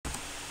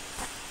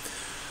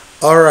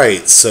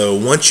Alright, so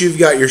once you've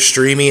got your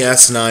Streamy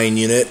S9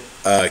 unit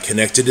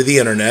connected to the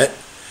internet,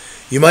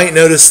 you might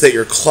notice that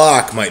your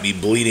clock might be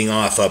bleeding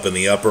off up in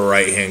the upper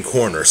right hand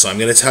corner. So I'm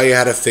going to tell you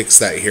how to fix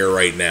that here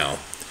right now.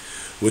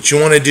 What you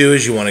want to do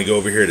is you want to go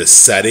over here to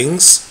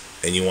Settings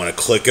and you want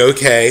to click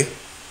OK.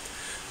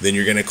 Then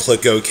you're going to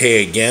click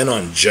OK again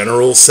on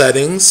General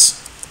Settings.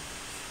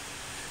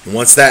 And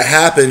once that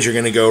happens, you're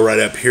going to go right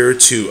up here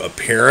to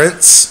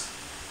Appearance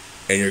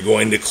and you're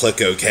going to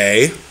click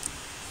OK.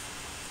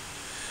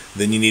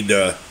 Then you need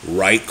to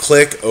right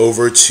click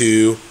over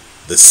to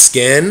the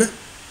skin,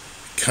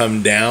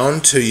 come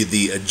down to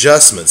the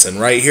adjustments, and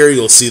right here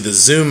you'll see the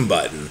zoom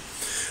button.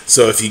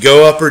 So if you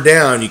go up or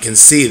down, you can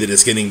see that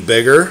it's getting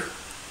bigger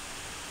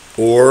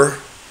or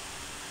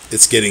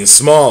it's getting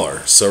smaller.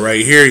 So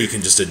right here you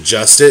can just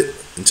adjust it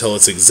until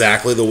it's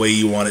exactly the way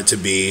you want it to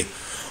be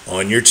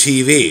on your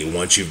TV.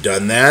 Once you've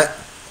done that,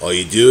 all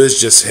you do is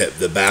just hit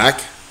the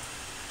back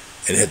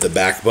and hit the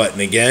back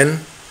button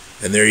again.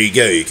 And there you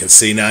go. You can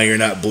see now you're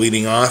not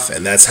bleeding off,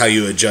 and that's how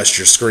you adjust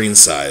your screen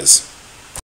size.